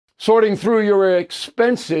Sorting through your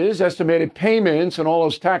expenses, estimated payments, and all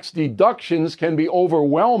those tax deductions can be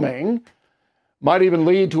overwhelming. Might even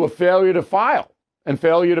lead to a failure to file and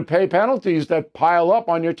failure to pay penalties that pile up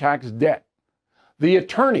on your tax debt. The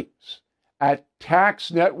attorneys at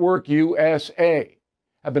Tax Network USA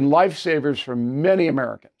have been lifesavers for many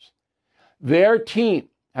Americans. Their team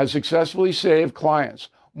has successfully saved clients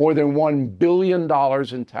more than $1 billion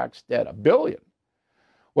in tax debt. $1 billion.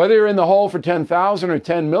 Whether you're in the hole for $10,000 or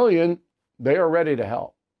 $10 million, they are ready to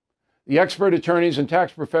help. The expert attorneys and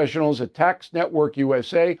tax professionals at Tax Network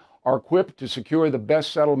USA are equipped to secure the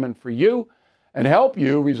best settlement for you and help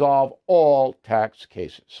you resolve all tax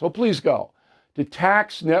cases. So please go to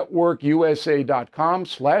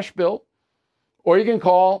taxnetworkusa.com/bill, or you can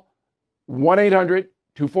call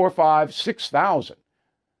 1-800-245-6000.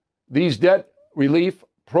 These debt relief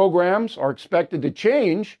programs are expected to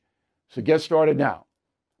change, so get started now.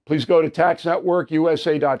 Please go to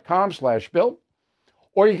taxnetworkusa.com/bill,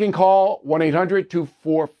 or you can call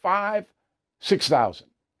 1-800-245-6000.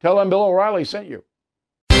 Tell them Bill O'Reilly sent you.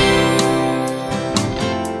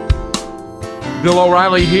 Bill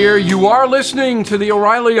O'Reilly here. You are listening to the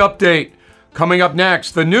O'Reilly Update. Coming up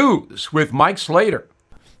next, the news with Mike Slater.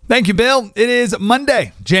 Thank you, Bill. It is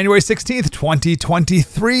Monday, January 16th,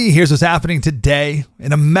 2023. Here's what's happening today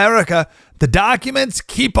in America. The documents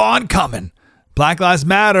keep on coming. Black Lives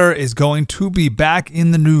Matter is going to be back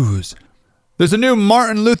in the news. There's a new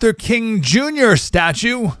Martin Luther King Jr.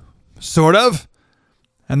 statue, sort of.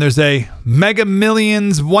 And there's a Mega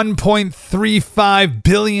Millions $1.35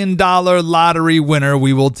 billion lottery winner.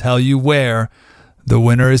 We will tell you where the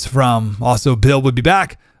winner is from. Also, Bill will be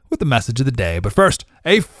back with the message of the day. But first,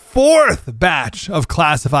 a fourth batch of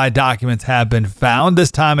classified documents have been found,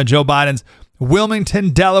 this time at Joe Biden's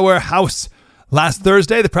Wilmington, Delaware house. Last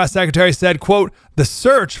Thursday, the press secretary said, quote, "The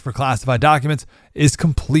search for classified documents is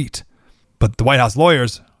complete." But the White House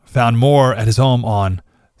lawyers found more at his home on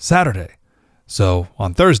Saturday. So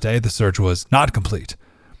on Thursday, the search was not complete.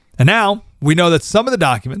 And now we know that some of the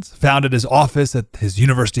documents found at his office at his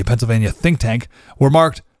University of Pennsylvania think tank were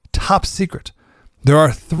marked top secret. There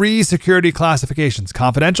are 3 security classifications: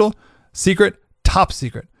 confidential, secret, top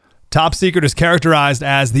secret. Top secret is characterized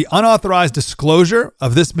as the unauthorized disclosure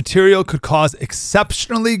of this material could cause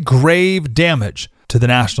exceptionally grave damage to the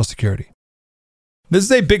national security. This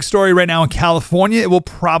is a big story right now in California. It will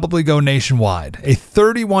probably go nationwide. A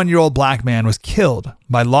 31-year-old black man was killed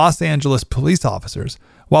by Los Angeles police officers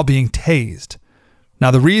while being tased. Now,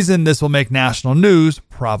 the reason this will make national news,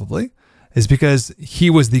 probably, is because he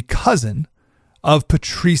was the cousin of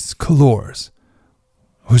Patrisse Cullors.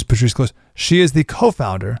 Who's Patrisse Cullors? She is the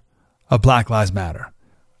co-founder of Black Lives Matter.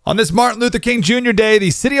 On this Martin Luther King Jr. Day,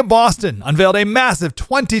 the city of Boston unveiled a massive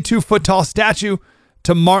 22-foot-tall statue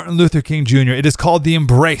to Martin Luther King Jr. It is called The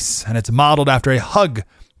Embrace, and it's modeled after a hug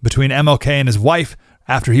between MLK and his wife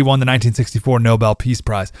after he won the 1964 Nobel Peace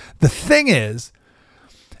Prize. The thing is,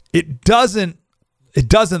 it doesn't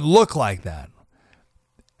look like that.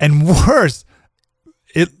 And worse,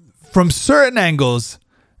 from certain angles,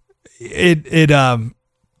 it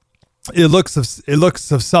looks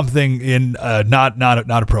of something in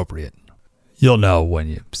not appropriate. You'll know when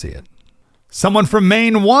you see it. Someone from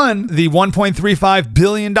Maine won the $1.35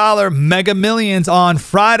 billion Mega Millions on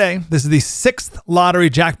Friday. This is the 6th lottery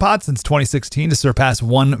jackpot since 2016 to surpass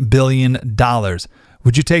 $1 billion.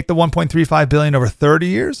 Would you take the $1.35 billion over 30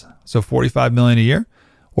 years, so $45 million a year,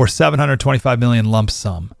 or $725 million lump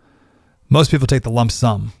sum? Most people take the lump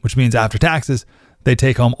sum, which means after taxes, they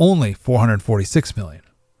take home only $446 million.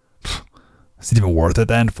 Is it even worth it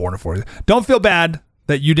then? $440. Don't feel bad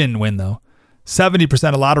that you didn't win, though.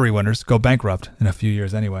 70% of lottery winners go bankrupt in a few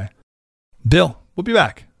years anyway. Bill will be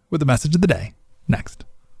back with the message of the day next.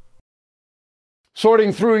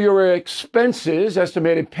 Sorting through your expenses,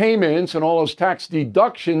 estimated payments, and all those tax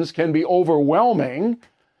deductions can be overwhelming.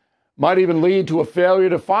 Might even lead to a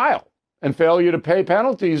failure to file and failure to pay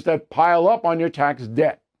penalties that pile up on your tax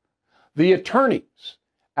debt. The attorneys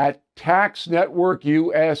at Tax Network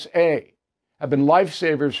USA have been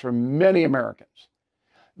lifesavers for many Americans.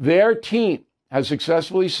 Their team has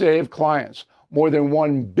successfully saved clients more than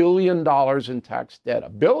 $1 billion in tax debt.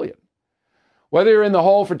 $1 billion. Whether you're in the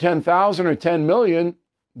hole for $10,000 or $10 million,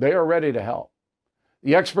 they are ready to help.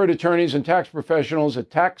 The expert attorneys and tax professionals at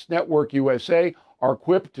Tax Network USA are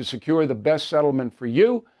equipped to secure the best settlement for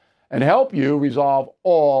you and help you resolve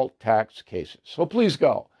all tax cases. So please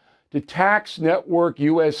go to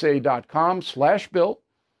taxnetworkusa.com/bill,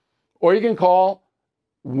 or you can call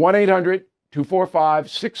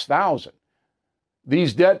 1-800-245-6000.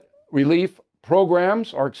 These debt relief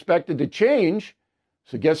programs are expected to change,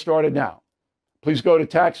 so get started now. please go to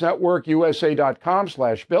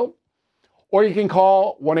taxnetworkusa.com/Bill, or you can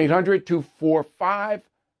call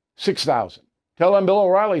 1-800-245-6000. Tell them Bill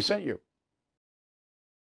O'Reilly sent you.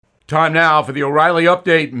 Time now for the O'Reilly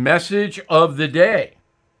Update message of the day.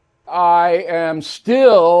 I am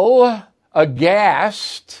still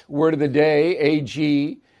aghast, word of the day,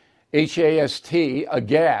 A-G-H-A-S-T,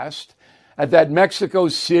 aghast, at that Mexico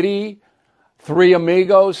City Three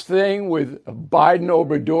Amigos thing with Biden,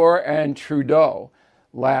 Obrador, and Trudeau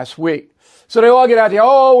last week. So they all get out there,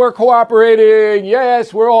 oh, we're cooperating,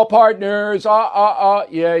 yes, we're all partners,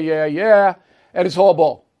 yeah, and it's all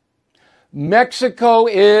bull. Mexico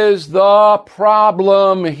is the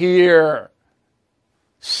problem here.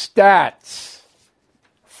 Stats.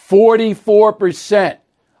 44%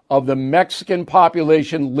 of the Mexican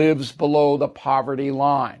population lives below the poverty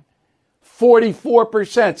line.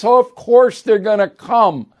 44%. So of course they're going to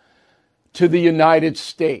come to the United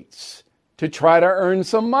States to try to earn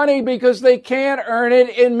some money because they can't earn it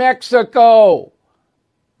in Mexico.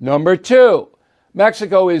 Number two,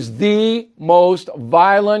 Mexico is the most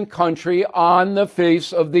violent country on the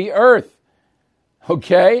face of the earth.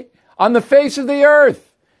 Okay? On the face of the earth.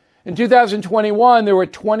 In 2021, there were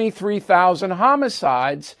 23,000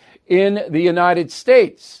 homicides in the United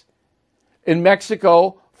States. In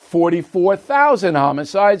Mexico, 44,000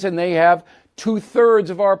 homicides, and they have 2/3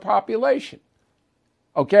 of our population.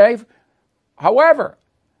 Okay? However,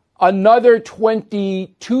 another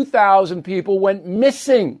 22,000 people went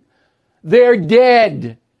missing. They're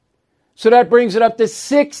dead. So that brings it up to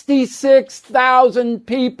 66,000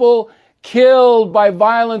 people killed by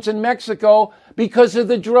violence in Mexico because of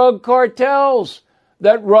the drug cartels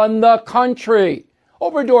that run the country.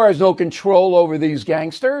 Obrador has no control over these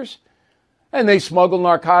gangsters. And they smuggle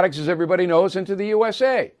narcotics, as everybody knows, into the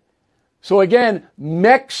USA. So again,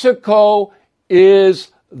 Mexico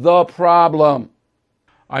is the problem.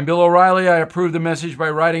 I'm Bill O'Reilly. I approve the message by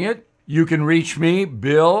writing it. You can reach me,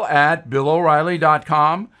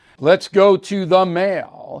 bill@BillO'Reilly.com. Let's go to the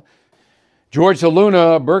mail. George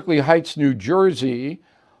Luna, Berkeley Heights, New Jersey.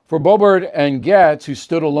 For Boebert and Gaetz, who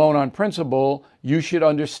stood alone on principle, you should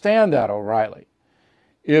understand that, O'Reilly.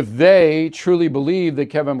 If they truly believe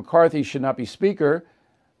that Kevin McCarthy should not be Speaker,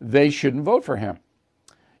 they shouldn't vote for him.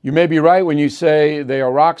 You may be right when you say they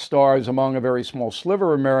are rock stars among a very small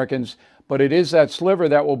sliver of Americans, but it is that sliver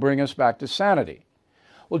that will bring us back to sanity.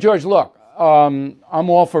 Well, George, look, I'm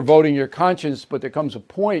all for voting your conscience, but there comes a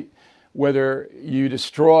point whether you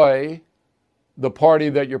destroy the party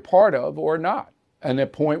that you're part of or not. And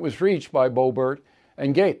that point was reached by Boebert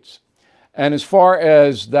and Gaetz. And as far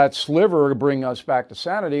as that sliver to bring us back to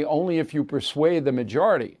sanity, only if you persuade the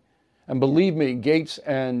majority. And believe me, Gaetz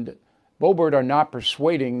and Boebert are not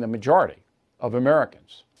persuading the majority of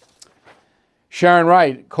Americans. Sharon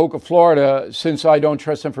Wright, Cocoa, Florida, since I don't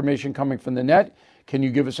trust information coming from the net, can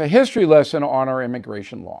you give us a history lesson on our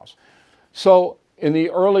immigration laws? So in the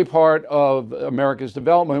early part of America's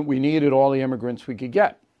development, we needed all the immigrants we could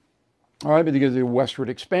get. All right, because of the westward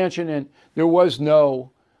expansion, and there was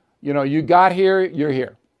no, you got here, you're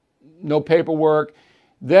here. No paperwork.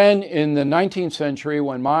 Then in the 19th century,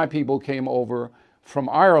 when my people came over from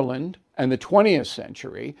Ireland, and the 20th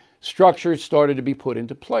century, structures started to be put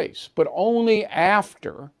into place. But only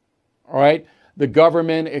after, all right, the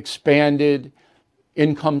government expanded,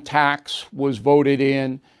 income tax was voted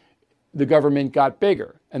in, the government got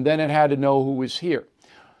bigger, and then it had to know who was here.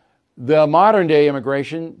 The modern day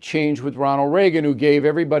immigration changed with Ronald Reagan, who gave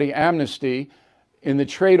everybody amnesty in the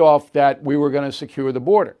trade-off that we were going to secure the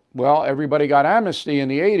border. Well, everybody got amnesty in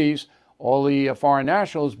the 80s, all the foreign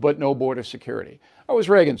nationals, but no border security. That was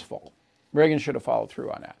Reagan's fault. Reagan should have followed through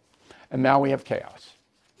on that. And now we have chaos.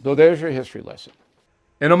 So there's your history lesson.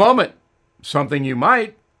 In a moment, something you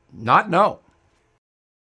might not know.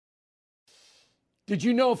 Did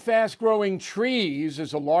you know Fast Growing Trees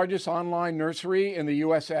is the largest online nursery in the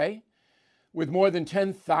USA? With more than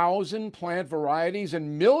 10,000 plant varieties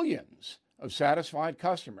and millions of satisfied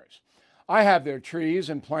customers. I have their trees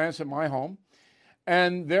and plants at my home,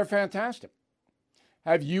 and they're fantastic.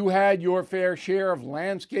 Have you had your fair share of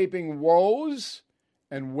landscaping woes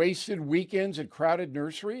and wasted weekends at crowded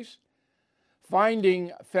nurseries?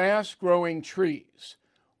 Finding fast-growing trees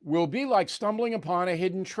will be like stumbling upon a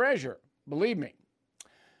hidden treasure, believe me.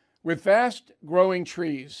 With fast-growing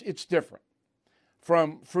trees, it's different.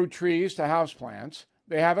 From fruit trees to houseplants,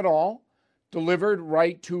 they have it all delivered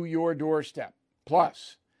right to your doorstep.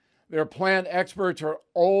 Plus, their plant experts are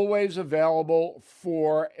always available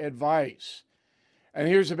for advice. And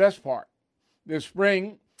here's the best part. This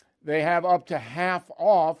spring, they have up to half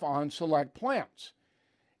off on select plants.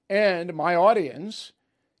 And my audience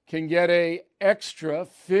can get a extra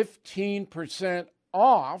 15%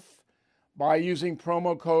 off by using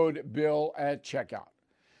promo code BILL at checkout.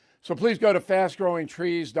 So please go to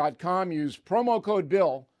fastgrowingtrees.com, use promo code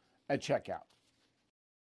BILL at checkout.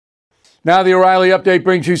 Now the O'Reilly Update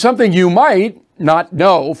brings you something you might not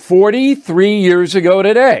know. 43 years ago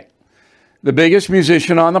today, the biggest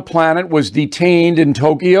musician on the planet was detained in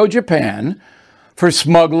Tokyo, Japan, for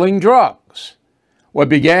smuggling drugs. What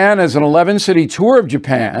began as an 11-city tour of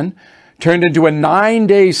Japan turned into a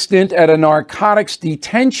 9-day stint at a narcotics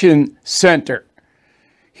detention center.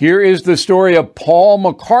 Here is the story of Paul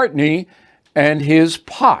McCartney and his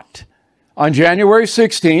pot. On January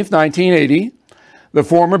 16th, 1980, the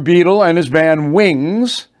former Beatle and his band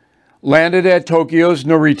Wings landed at Tokyo's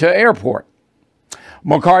Narita Airport.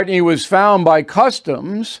 McCartney was found by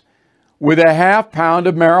customs with a half-pound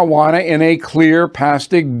of marijuana in a clear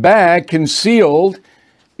plastic bag concealed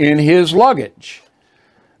in his luggage.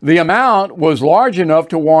 The amount was large enough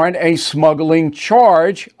to warrant a smuggling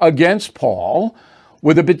charge against Paul,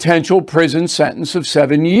 with a potential prison sentence of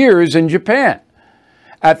 7 years in Japan.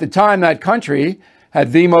 At the time, that country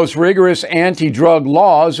had the most rigorous anti-drug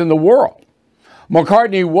laws in the world.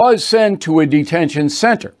 McCartney was sent to a detention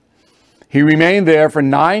center. He remained there for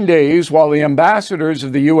 9 days while the ambassadors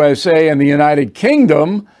of the USA and the United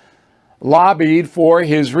Kingdom lobbied for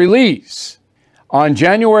his release. On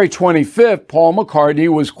January 25th, Paul McCartney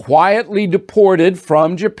was quietly deported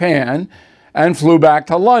from Japan and flew back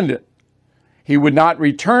to London. He would not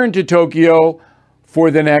return to Tokyo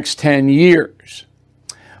for the next 10 years.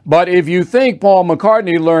 But if you think Paul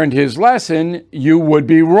McCartney learned his lesson, you would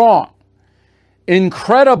be wrong.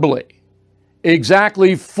 Incredibly,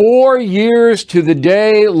 exactly 4 years to the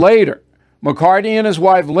day later, McCartney and his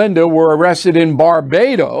wife Linda were arrested in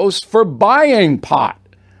Barbados for buying pot.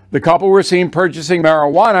 The couple were seen purchasing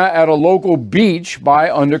marijuana at a local beach by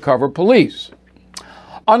undercover police.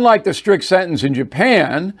 Unlike the strict sentence in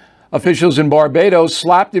Japan, officials in Barbados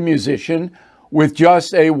slapped the musician with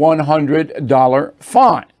just a $100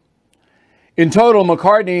 fine. In total,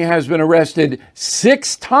 McCartney has been arrested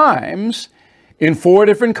 6 times in 4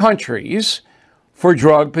 different countries for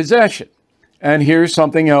drug possession. And here's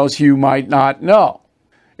something else you might not know.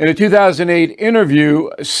 In a 2008 interview,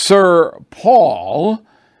 Sir Paul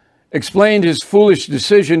explained his foolish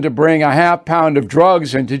decision to bring a half-pound of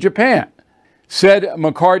drugs into Japan. Said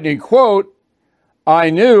McCartney, quote, "I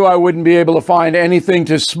knew I wouldn't be able to find anything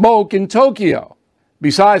to smoke in Tokyo.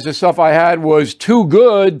 Besides, the stuff I had was too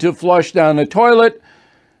good to flush down the toilet,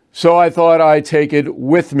 so I thought I'd take it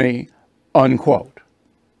with me," unquote.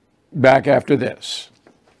 Back after this.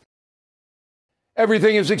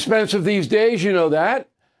 Everything is expensive these days, you know that.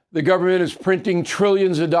 The government is printing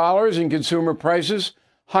trillions of dollars and consumer prices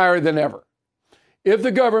higher than ever. If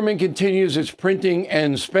the government continues its printing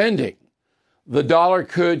and spending, the dollar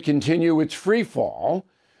could continue its free fall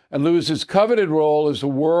and lose its coveted role as the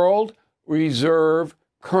world reserve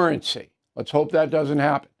currency. Let's hope that doesn't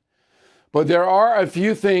happen. But there are a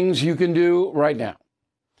few things you can do right now.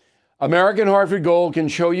 American Hartford Gold can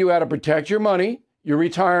show you how to protect your money, your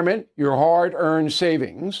retirement, your hard-earned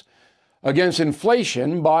savings against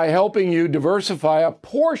inflation by helping you diversify a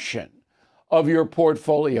portion of your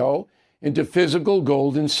portfolio into physical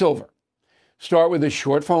gold and silver. Start with a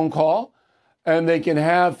short phone call, and they can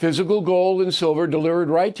have physical gold and silver delivered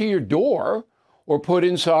right to your door or put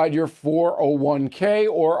inside your 401k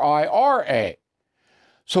or IRA.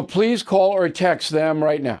 So please call or text them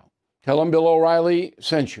right now. Tell them Bill O'Reilly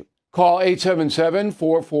sent you. Call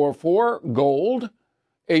 877-444-GOLD,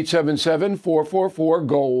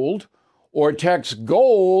 877-444-GOLD, or text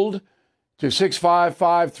GOLD to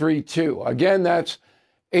 65532. Again, that's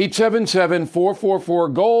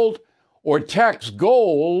 877-444-GOLD, or text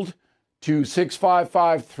GOLD to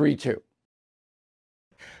 65532.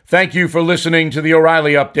 Thank you for listening to the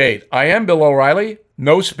O'Reilly Update. I am Bill O'Reilly.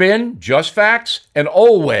 No spin, just facts, and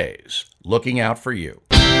always looking out for you.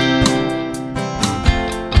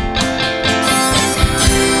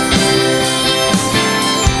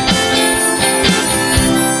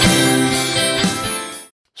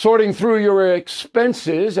 Sorting through your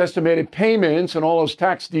expenses, estimated payments, and all those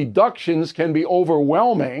tax deductions can be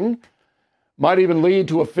overwhelming. Might even lead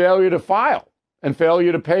to a failure to file and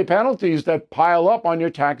failure to pay penalties that pile up on your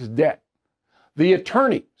tax debt. The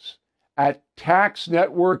attorneys at Tax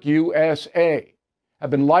Network USA have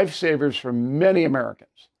been lifesavers for many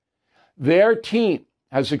Americans. Their team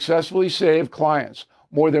has successfully saved clients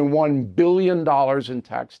more than $1 billion in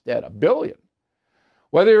tax debt. $1 billion.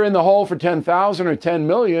 Whether you're in the hole for $10,000 or $10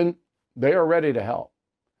 million, they are ready to help.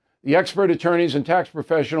 The expert attorneys and tax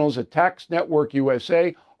professionals at Tax Network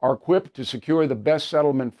USA are equipped to secure the best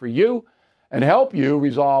settlement for you and help you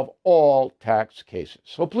resolve all tax cases.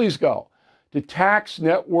 So please go to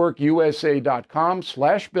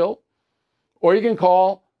taxnetworkusa.com/bill, or you can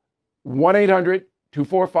call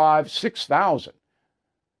 1-800-245-6000.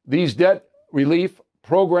 These debt relief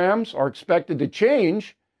programs are expected to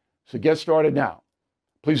change, so get started now.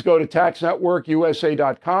 Please go to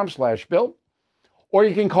taxnetworkusa.com/bill, or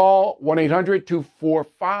you can call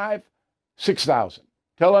 1-800-245-6000.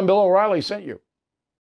 Tell them Bill O'Reilly sent you.